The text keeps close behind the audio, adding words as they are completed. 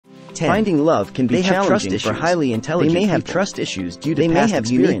10. Finding love can be challenging for highly intelligent people. They may have trust issues due to They may past have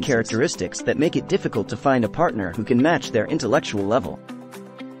experiences. unique characteristics that make it difficult to find a partner who can match their intellectual level.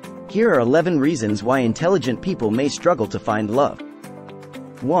 Here are 11 reasons why intelligent people may struggle to find love.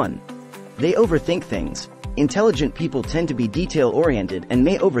 1. They overthink things. Intelligent people tend to be detail-oriented and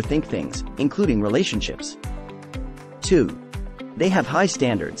may overthink things, including relationships. 2. They have high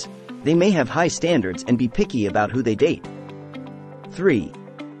standards. They may have high standards and be picky about who they date. 3.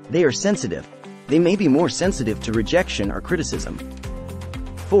 They are sensitive. They may be more sensitive to rejection or criticism.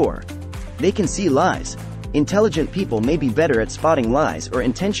 4. They can see lies. Intelligent people may be better at spotting lies or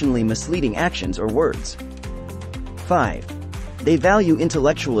intentionally misleading actions or words. 5. They value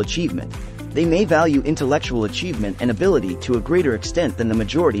intellectual achievement. They may value intellectual achievement and ability to a greater extent than the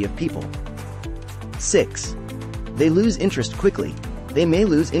majority of people. 6. They lose interest quickly. They may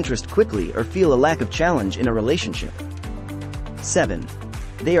lose interest quickly or feel a lack of challenge in a relationship. 7.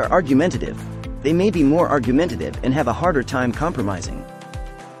 They are argumentative. They may be more argumentative and have a harder time compromising.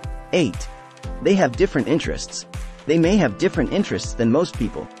 8. They have different interests. They may have different interests than most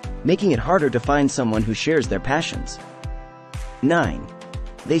people, making it harder to find someone who shares their passions. 9.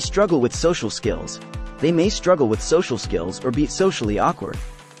 They struggle with social skills. They may struggle with social skills or be socially awkward.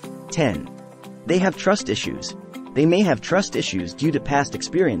 10. They have trust issues. They may have trust issues due to past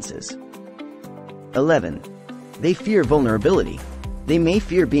experiences. 11. They fear vulnerability. They may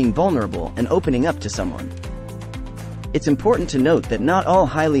fear being vulnerable and opening up to someone. It's important to note that not all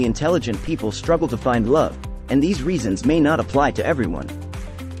highly intelligent people struggle to find love, and these reasons may not apply to everyone.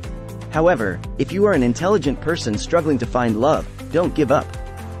 However, if you are an intelligent person struggling to find love, don't give up.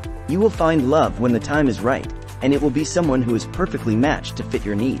 You will find love when the time is right, and it will be someone who is perfectly matched to fit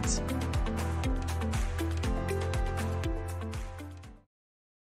your needs.